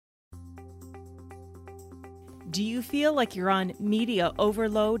Do you feel like you're on media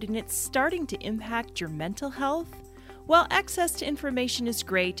overload and it's starting to impact your mental health? While access to information is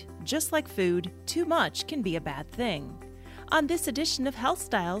great, just like food, too much can be a bad thing. On this edition of Health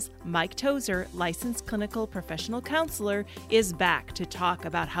Styles, Mike Tozer, licensed clinical professional counselor, is back to talk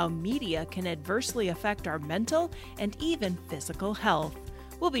about how media can adversely affect our mental and even physical health.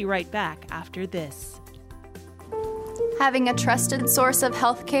 We'll be right back after this. Having a trusted source of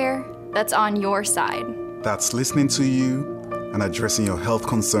healthcare that's on your side. That's listening to you and addressing your health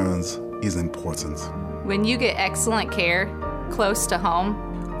concerns is important. When you get excellent care close to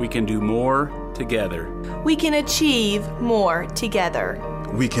home, we can do more together. We can achieve more together.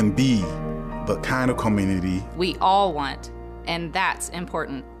 We can be the kind of community we all want, and that's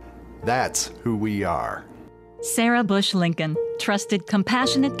important. That's who we are. Sarah Bush Lincoln, trusted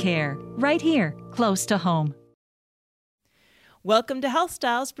compassionate care, right here, close to home. Welcome to Health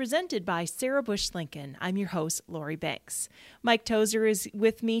Styles, presented by Sarah Bush Lincoln. I'm your host, Lori Banks. Mike Tozer is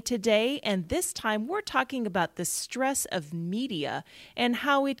with me today, and this time we're talking about the stress of media and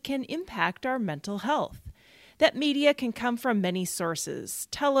how it can impact our mental health. That media can come from many sources: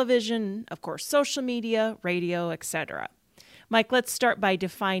 television, of course, social media, radio, etc. Mike, let's start by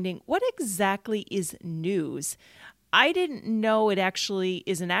defining what exactly is news. I didn't know it actually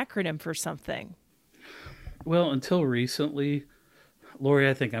is an acronym for something. Well, until recently, Lori,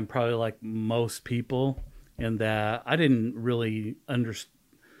 I think I'm probably like most people in that I didn't really understand.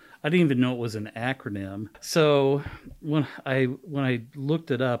 I didn't even know it was an acronym. So when I looked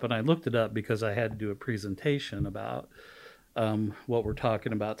it up, and I looked it up because I had to do a presentation about what we're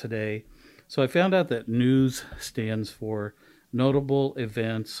talking about today. So I found out that news stands for notable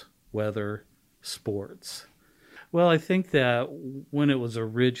events, weather, sports. Well, I think that when it was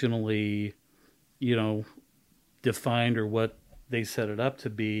originally, defined, or what they set it up to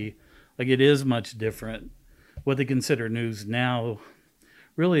be, like, it is much different. What they consider news now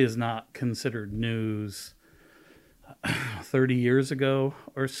really is not considered news 30 years ago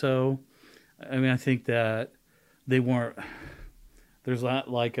or so. I mean, I think that they weren't, there's not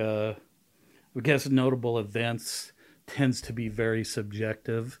like I guess notable events tends to be very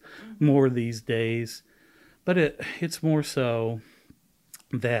subjective more these days. But it's more so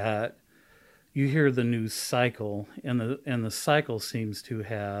that you hear the news cycle, and the cycle seems to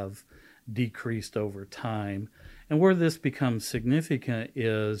have decreased over time. And where this becomes significant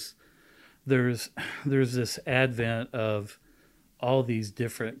is there's this advent of all these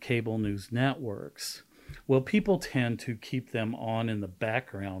different cable news networks. Well, people tend to keep them on in the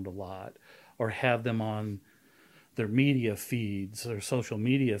background a lot, or have them on their media feeds, their social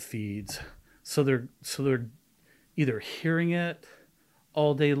media feeds. So they're either hearing it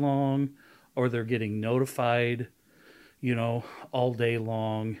all day long, or they're getting notified, all day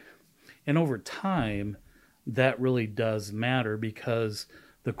long. And over time, that really does matter, because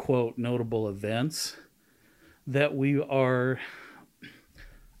the quote notable events that we are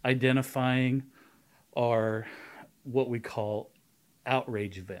identifying are what we call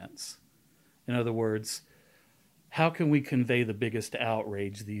outrage events. In other words, how can we convey the biggest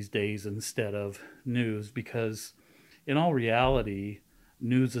outrage these days instead of news? Because in all reality,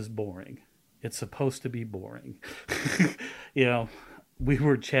 news is boring. It's supposed to be boring. We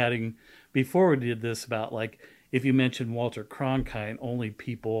were chatting before we did this about, like, if you mention Walter Cronkite, only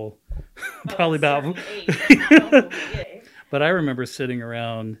people probably about. But I remember sitting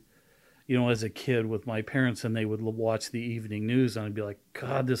around, as a kid with my parents, and they would watch the evening news, and I'd be like,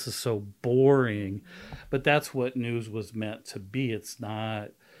 God, this is so boring. But that's what news was meant to be. It's not,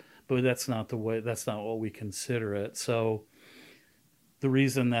 but that's not the way, that's not what we consider it. So the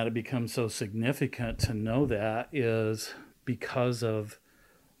reason that it becomes so significant to know that is because of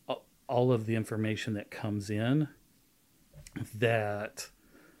all of the information that comes in, that,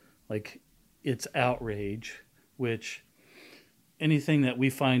 like, it's outrage, which anything that we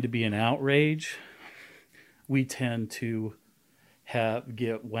find to be an outrage, we tend to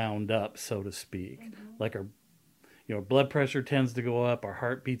get wound up, so to speak. Mm-hmm. Like our blood pressure tends to go up, our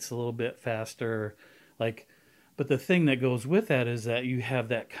heart beats a little bit faster, but the thing that goes with that is that you have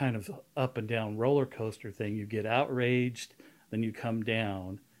that kind of up and down roller coaster thing. You get outraged, then you come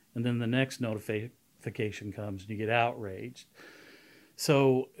down, and then the next notification comes and you get outraged.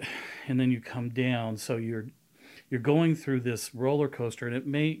 So, and then you come down. So you're going through this roller coaster,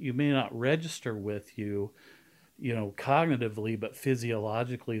 and you may not register with you, cognitively, but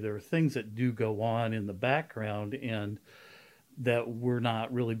physiologically, there are things that do go on in the background and that we're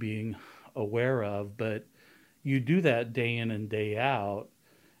not really being aware of. But you do that day in and day out,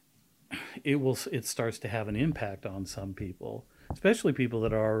 it starts to have an impact on some people. especially people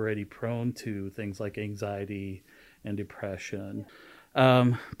that are already prone to things like anxiety and depression.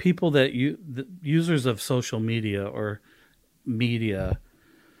 People that the users of social media or media,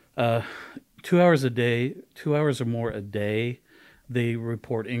 2 hours a day, 2 hours or more a day, they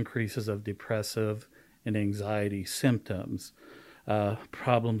report increases of depressive and anxiety symptoms,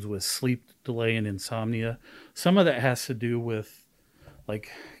 problems with sleep delay and insomnia. Some of that has to do with like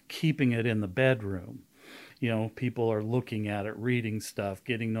keeping it in the bedroom. People are looking at it, reading stuff,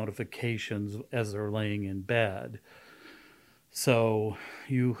 getting notifications as they're laying in bed. So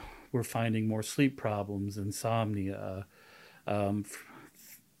we're finding more sleep problems, insomnia.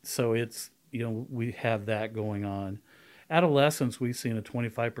 So it's, we have that going on. Adolescents, we've seen a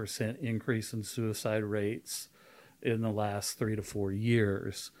 25% increase in suicide rates in the last 3 to 4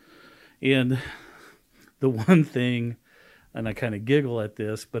 years. And the one thing, and I kind of giggle at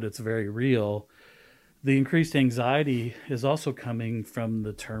this, but it's very real, the increased anxiety is also coming from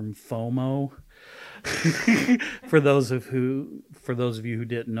the term FOMO. For those of you who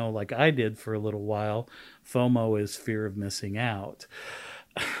didn't know, like I did for a little while, FOMO is fear of missing out.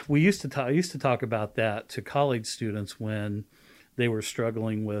 I used to talk about that to college students when they were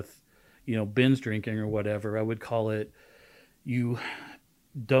struggling with, binge drinking or whatever. I would call it, you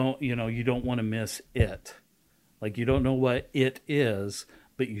don't want to miss it. Like you don't know what it is,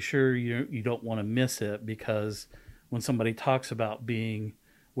 but you don't want to miss it, because when somebody talks about being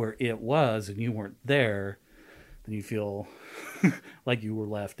where it was and you weren't there, then you feel like you were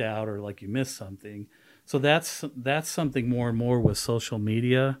left out or like you missed something. So that's something more and more with social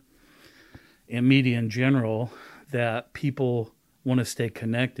media and media in general, that people want to stay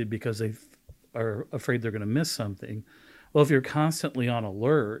connected because they are afraid they're going to miss something. Well, if you're constantly on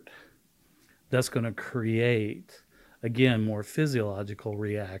alert, that's going to create, again, more physiological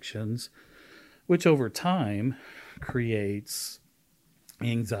reactions, which over time creates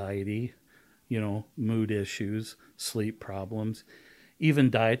anxiety, mood issues, sleep problems,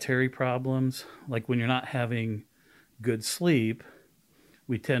 even dietary problems. Like when you're not having good sleep,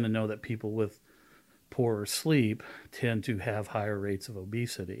 we tend to know that people with poorer sleep tend to have higher rates of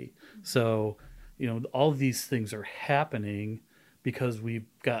obesity. So, all of these things are happening because we've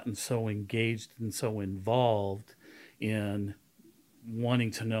gotten so engaged and so involved in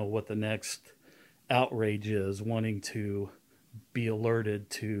wanting to know what the next outrage is, wanting to be alerted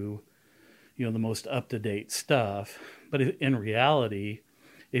to, the most up-to-date stuff. But in reality,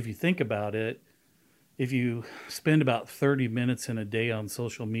 if you think about it, if you spend about 30 minutes in a day on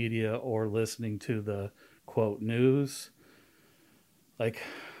social media or listening to the quote news, like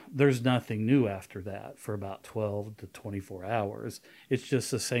there's nothing new after that for about 12 to 24 hours. It's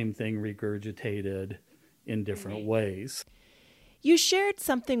just the same thing regurgitated in different ways. You shared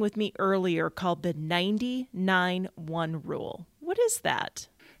something with me earlier called the 99-1 rule. What is that?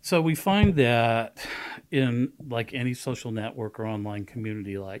 So we find that in like any social network or online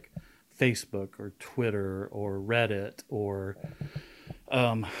community like Facebook or Twitter or Reddit or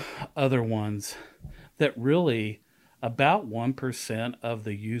other ones, that really about 1% of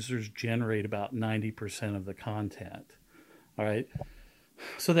the users generate about 90% of the content. All right.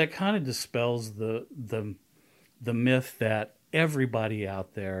 So that kind of dispels the myth that everybody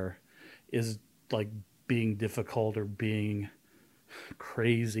out there is like being difficult or being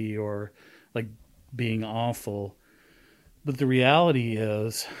crazy or like being awful. But the reality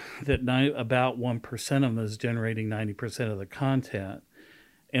is that about 1% of them is generating 90% of the content.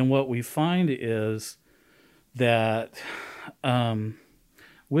 And what we find is that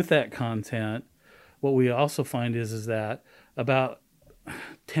with that content, what we also find is that about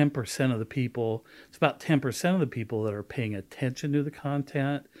 10% of the people, it's about 10% of the people that are paying attention to the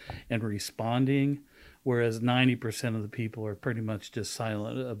content and responding, whereas 90% of the people are pretty much just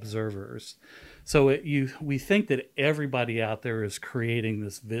silent observers. So we think that everybody out there is creating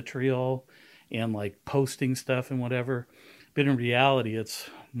this vitriol and like posting stuff and whatever, but in reality, it's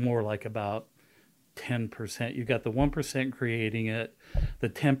more like about 10%. You've got the 1% creating it, the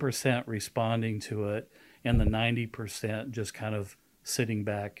 10% responding to it, and the 90% just kind of sitting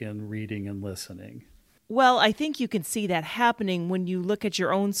back and reading and listening. Well, I think you can see that happening when you look at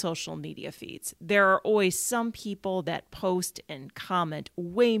your own social media feeds. There are always some people that post and comment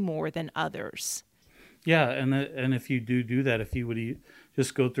way more than others. Yeah, and if you do that, if you would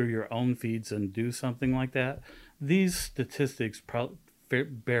just go through your own feeds and do something like that, these statistics bear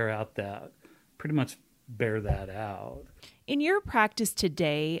that out. In your practice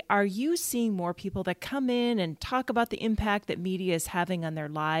today, are you seeing more people that come in and talk about the impact that media is having on their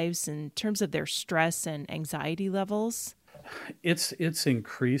lives in terms of their stress and anxiety levels? It's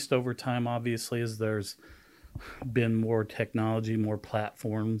increased over time, obviously, as there's been more technology, more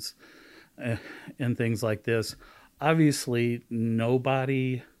platforms, and things like this. Obviously,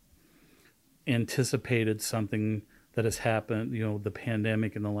 nobody anticipated something that has happened, the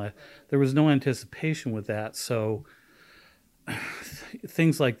pandemic and the last. There was no anticipation with that. So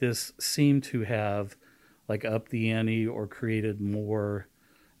things like this seem to have like upped the ante or created more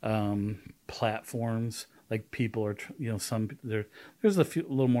platforms. Like people are, there's a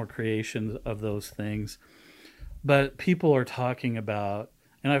little more creation of those things, but people are talking about,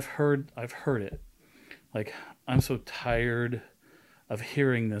 and I've heard it. Like, I'm so tired of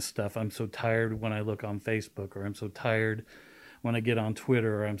hearing this stuff. I'm so tired when I look on Facebook, or I'm so tired when I get on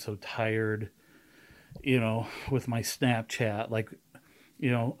Twitter, or I'm so tired, with my Snapchat, like,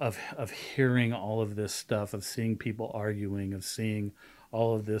 of hearing all of this stuff, of seeing people arguing, of seeing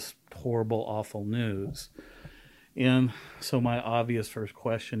all of this horrible, awful news. And so my obvious first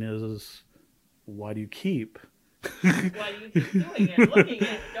question is why do you keep? Why do you keep doing it, looking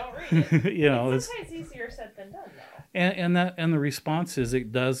at it, don't read it? It's sometimes easier said than done, though. And the response is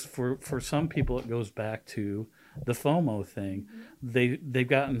it does for some people. It goes back to the FOMO thing. They've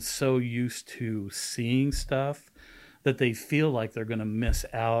gotten so used to seeing stuff that they feel like they're going to miss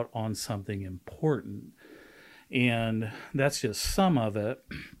out on something important, and that's just some of it.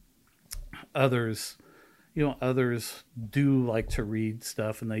 Others do like to read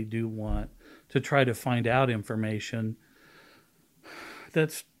stuff, and they do want to try to find out information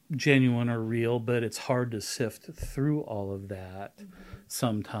that's genuine or real, but it's hard to sift through all of that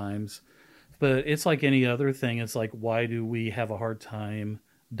sometimes. But it's like any other thing. It's like, why do we have a hard time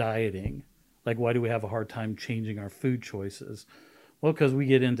dieting? Like, why do we have a hard time changing our food choices? Well, because we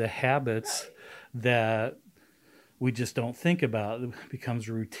get into habits that we just don't think about. It becomes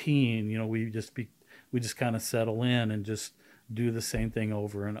routine. We just kind of settle in and just do the same thing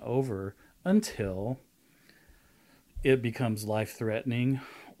over and over until it becomes life-threatening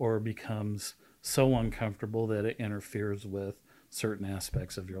or becomes so uncomfortable that it interferes with certain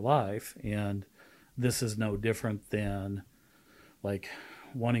aspects of your life. And this is no different than like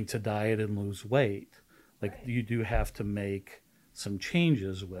wanting to diet and lose weight. Like, you do have to make some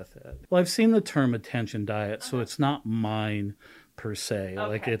changes with it. Well, I've seen the term attention diet, so it's not mine per se.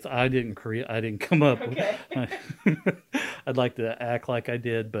 Okay. Like, I didn't come up okay. I'd like to act like I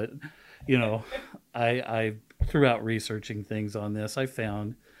did, but I throughout researching things on this, I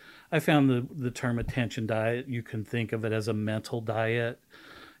found the term attention diet. You can think of it as a mental diet.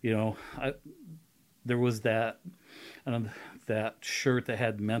 There was that shirt that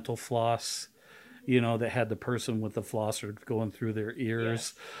had mental floss, that had the person with the flosser going through their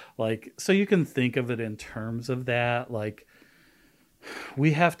ears. Yes. Like, so you can think of it in terms of that. Like,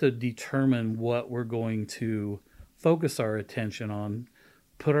 we have to determine what we're going to focus our attention on,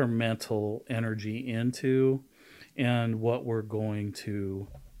 put our mental energy into, and what we're going to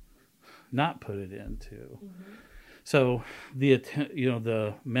not put it into. So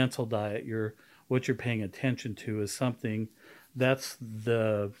the mental diet, what you're paying attention to is something that's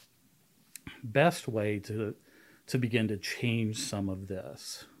the best way to begin to change some of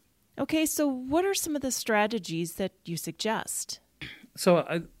this. Okay, so what are some of the strategies that you suggest?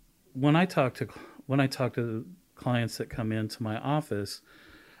 So when I talk to clients that come into my office,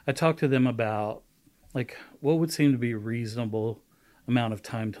 I talk to them about like what would seem to be a reasonable amount of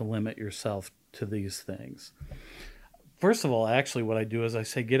time to limit yourself to these things. First of all, actually what I do is I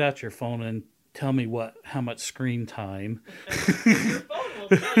say, get out your phone and tell me how much screen time your phone will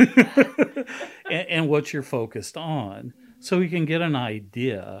tell you that. and what you're focused on, so we can get an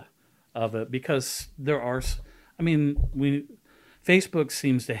idea of it. Because Facebook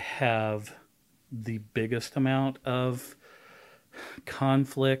seems to have the biggest amount of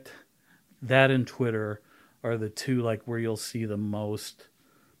conflict. That and Twitter are the two, like, where you'll see a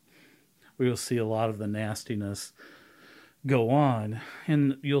lot of the nastiness go on,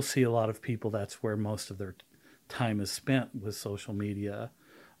 and you'll see a lot of people, that's where most of their time is spent, with social media,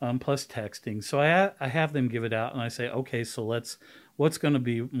 plus texting. So I have them give it out, and I say, okay, so what's going to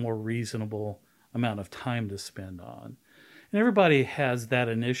be more reasonable amount of time to spend on? And everybody has that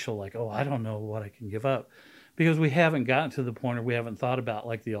initial, like, oh, I don't know what I can give up, because we haven't gotten to the point, or we haven't thought about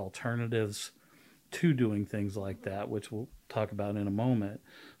like the alternatives to doing things like that, which we'll talk about in a moment.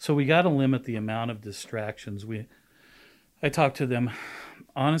 So we got to limit the amount of distractions. I talk to them,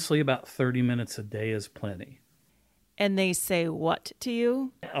 honestly, about 30 minutes a day is plenty. And they say what to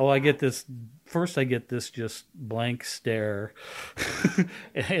you? Oh, I get this just blank stare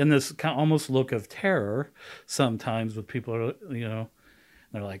and this kind of almost look of terror sometimes with people, they're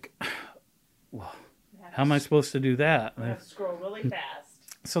like, well, how am I supposed to do that? I have to scroll really fast.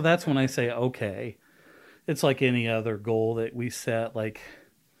 So that's when I say, okay, it's like any other goal that we set. Like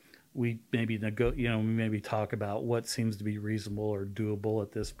we maybe we maybe talk about what seems to be reasonable or doable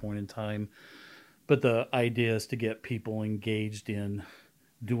at this point in time. But the idea is to get people engaged in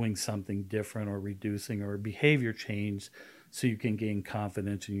doing something different or reducing or behavior change so you can gain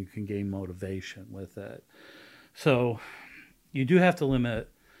confidence and you can gain motivation with it. So you do have to limit,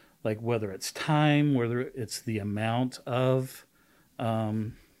 like whether it's time, whether it's the amount of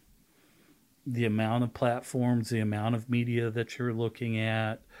platforms, the amount of media that you're looking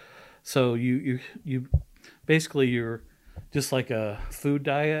at. So you basically, you're just like a food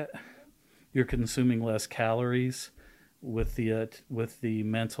diet. You're consuming less calories. With the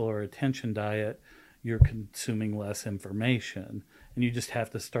mental or attention diet, you're consuming less information, and you just have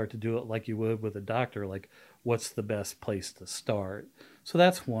to start to do it like you would with a doctor. Like, what's the best place to start? So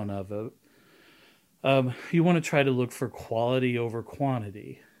that's one of it. You want to try to look for quality over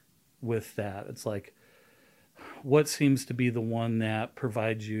quantity with that. It's like, what seems to be the one that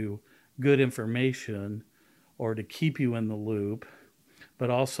provides you good information or to keep you in the loop, but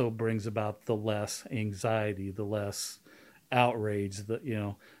also brings about the less anxiety, the less outrage,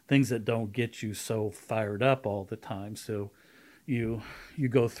 things that don't get you so fired up all the time. So you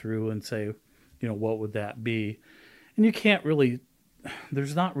go through and say, what would that be? And you can't really,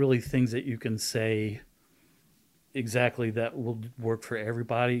 there's not really things that you can say exactly that will work for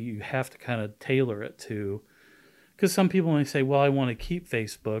everybody. You have to kind of tailor it to, because some people may say, well, I want to keep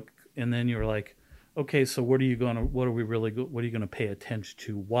Facebook. And then you're like, okay, so what are you going to pay attention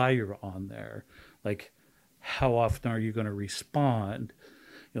to while you're on there? Like, how often are you going to respond?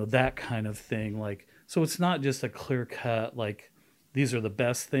 That kind of thing. Like, so it's not just a clear cut, like, these are the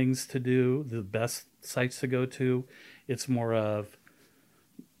best things to do, the best sites to go to. It's more of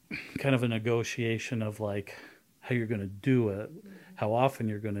kind of a negotiation of like how you're going to do it, how often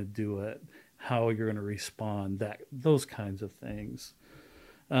you're going to do it, how you're going to respond, those kinds of things.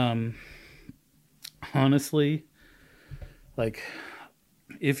 Honestly, like,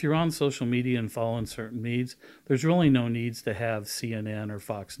 if you're on social media and following certain needs, there's really no needs to have CNN or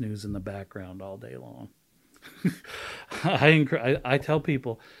Fox News in the background all day long. I tell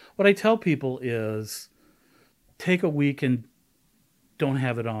people, what I tell people is take a week and don't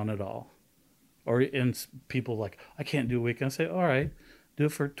have it on at all. And people like, I can't do a week. And I say, all right, do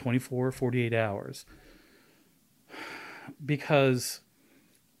it for 24 or 48 hours. Because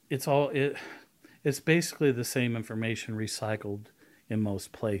it's basically the same information recycled in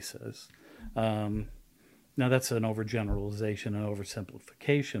most places. Now that's an overgeneralization and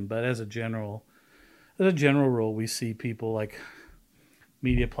oversimplification, but as a general rule, we see people like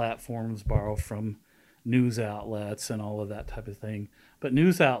media platforms borrow from news outlets and all of that type of thing. But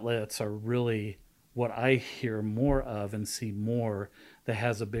news outlets are really what I hear more of and see more that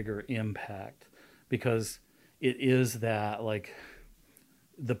has a bigger impact, because it is that, like,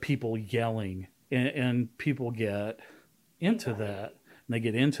 the people yelling and people get into that. And they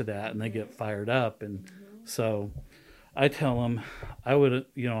get into that and they get fired up. And so I tell them, I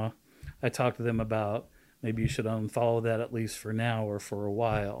talk to them about maybe you should unfollow that at least for now or for a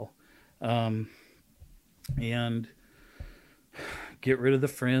while. And get rid of the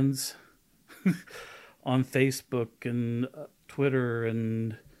friends on Facebook and Twitter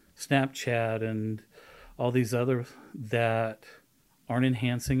and Snapchat and all these other that aren't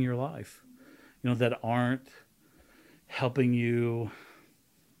enhancing your life, that aren't helping you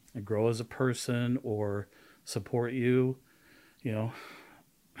grow as a person or support you.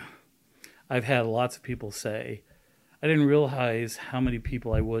 I've had lots of people say, I didn't realize how many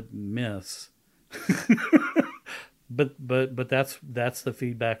people I would miss. but that's the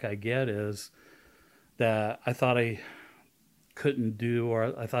feedback I get, is that I thought I couldn't do,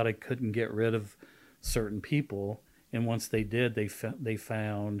 or I thought I couldn't get rid of certain people, and once they did, they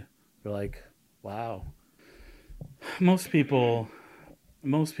found, they're like, wow. Most people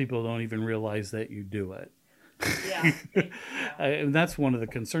don't even realize that you do it. Yeah. And that's one of the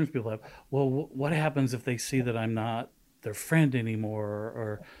concerns people have. Well, what happens if they see that I'm not their friend anymore,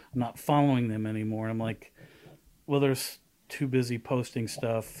 or I'm not following them anymore? And I'm like, well, they're too busy posting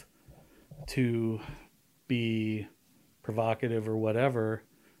stuff to be provocative or whatever,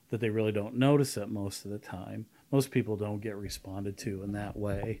 that they really don't notice it most of the time. Most people don't get responded to in that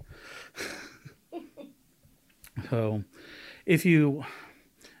way. So if you,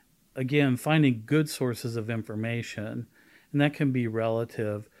 again, finding good sources of information, and that can be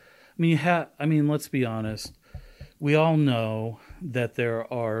relative. I mean, let's be honest. We all know that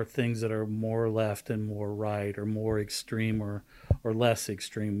there are things that are more left and more right, or more extreme or less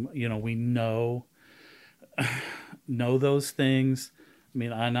extreme. We know those things, I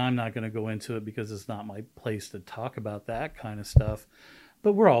mean, I'm not going to go into it because it's not my place to talk about that kind of stuff.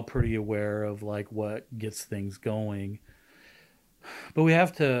 But we're all pretty aware of like what gets things going. But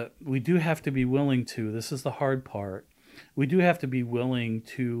we do have to be willing to, this is the hard part, we do have to be willing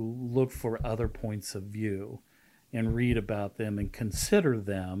to look for other points of view and read about them and consider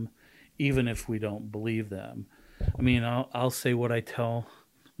them, even if we don't believe them. I mean, I'll say what I tell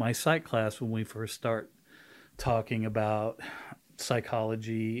my psych class when we first start talking about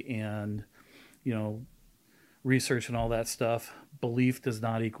psychology and, research and all that stuff. Belief does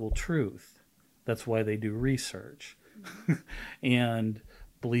not equal truth. That's why they do research. And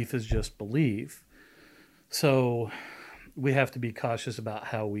belief is just belief. So we have to be cautious about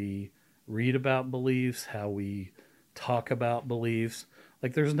how we read about beliefs, how we talk about beliefs.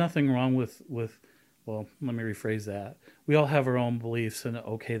 Like there's nothing wrong with well, let me rephrase that. We all have our own beliefs, and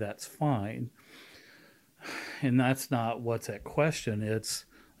okay, that's fine. And that's not what's at question. It's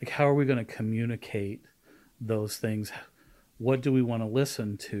like, how are we going to communicate those things? What do we want to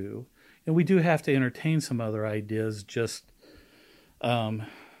listen to? And we do have to entertain some other ideas just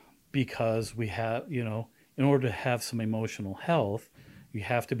because we have, in order to have some emotional health, you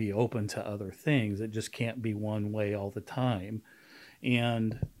have to be open to other things. It just can't be one way all the time.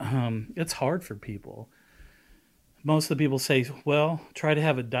 And it's hard for people. Most of the people say, well, try to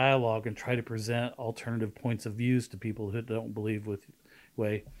have a dialogue and try to present alternative points of views to people who don't believe with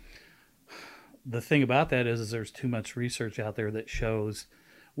way. The thing about that is there's too much research out there that shows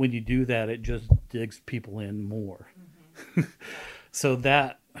when you do that, it just digs people in more. Mm-hmm. So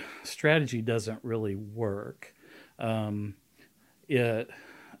that strategy doesn't really work. I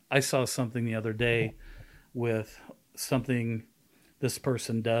saw something the other day with something this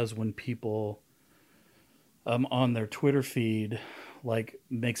person does when people on their Twitter feed like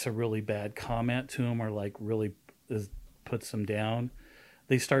makes a really bad comment to them or like really puts them down.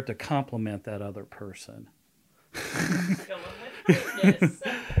 They start to compliment that other person.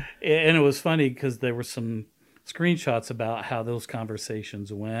 And it was funny because there were some screenshots about how those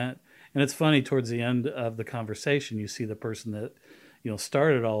conversations went. And it's funny, towards the end of the conversation, you see the person that,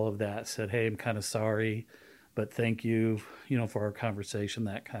 started all of that said, hey, I'm kind of sorry, but thank you, for our conversation,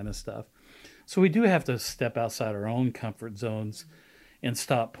 that kind of stuff. So we do have to step outside our own comfort zones and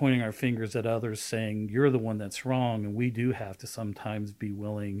stop pointing our fingers at others saying, you're the one that's wrong. And we do have to sometimes be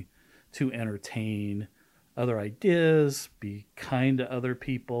willing to entertain other ideas, be kind to other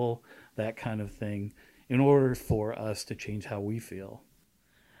people, that kind of thing, in order for us to change how we feel.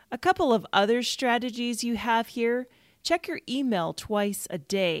 A couple of other strategies you have here. Check your email twice a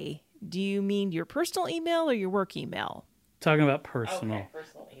day. Do you mean your personal email or your work email? Talking about personal. Okay,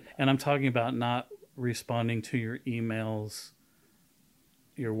 personal email. And I'm talking about not responding to your emails,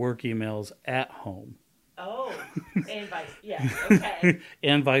 your work emails at home. Oh, and okay.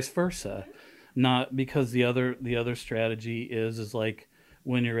 And vice versa. Not because the other strategy is like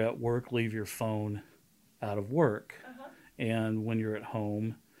when you're at work, leave your phone out of work. Uh-huh. And when you're at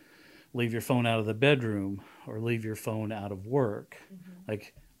home, leave your phone out of the bedroom or leave your phone out of work. Mm-hmm.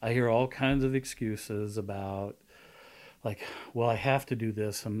 Like I hear all kinds of excuses about like, well, I have to do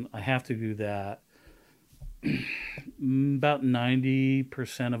this and I have to do that. About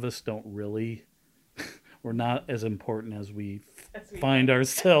 90% of us don't really. We're not as important as we find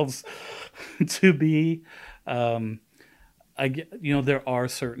ourselves to be. There are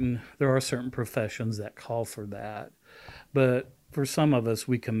certain professions that call for that, but for some of us,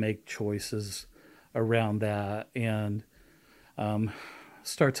 we can make choices around that and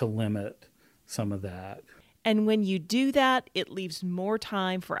start to limit some of that. And when you do that, it leaves more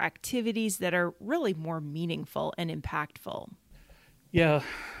time for activities that are really more meaningful and impactful. Yeah,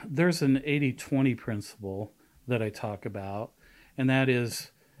 there's an 80-20 principle that I talk about, and that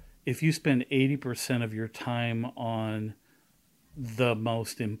is if you spend 80% of your time on the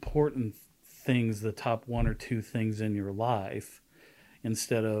most important things, the top one or two things in your life,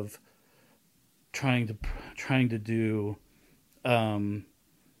 instead of trying to do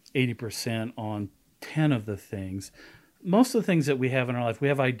 80% on 10 of the things. Most of the things that we have in our life, we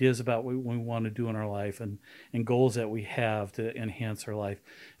have ideas about what we want to do in our life and goals that we have to enhance our life.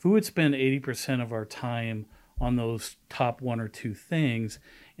 If we would spend 80% of our time on those top one or two things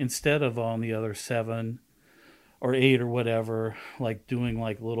instead of on the other 7 or 8 or whatever, like doing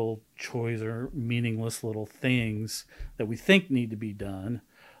like little chores or meaningless little things that we think need to be done,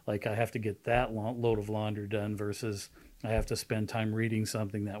 like I have to get that load of laundry done versus I have to spend time reading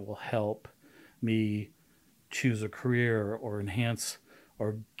something that will help me choose a career or enhance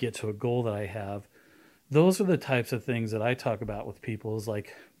or get to a goal that I have. Those are the types of things that I talk about with people is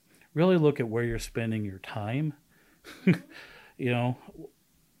like really look at where you're spending your time do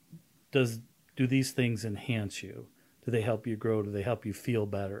these things enhance you? Do they help you grow? Do they help you feel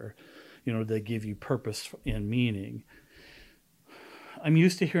better? Do they give you purpose and meaning? I'm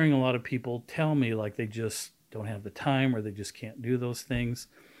used to hearing a lot of people tell me like they just don't have the time or they just can't do those things.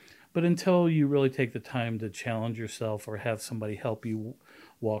 But until you really take the time to challenge yourself or have somebody help you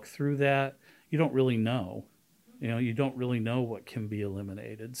walk through that, you don't really know. You don't really know what can be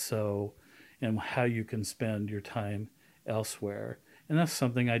eliminated. So, and how you can spend your time elsewhere. And that's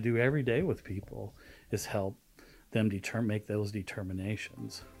something I do every day with people, is help them make those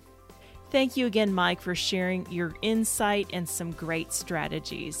determinations. Thank you again, Mike, for sharing your insight and some great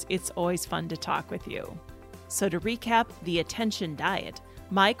strategies. It's always fun to talk with you. So to recap the attention diet,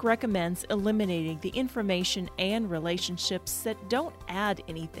 Mike recommends eliminating the information and relationships that don't add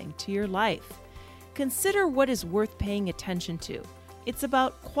anything to your life. Consider what is worth paying attention to. It's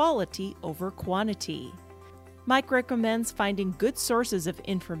about quality over quantity. Mike recommends finding good sources of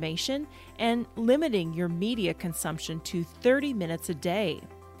information and limiting your media consumption to 30 minutes a day.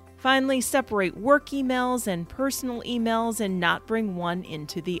 Finally, separate work emails and personal emails and not bring one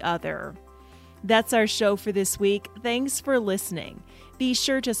into the other. That's our show for this week. Thanks for listening. Be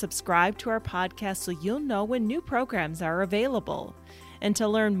sure to subscribe to our podcast so you'll know when new programs are available. And to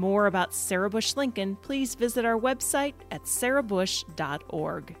learn more about Sarah Bush Lincoln, please visit our website at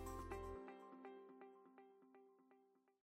sarahbush.org.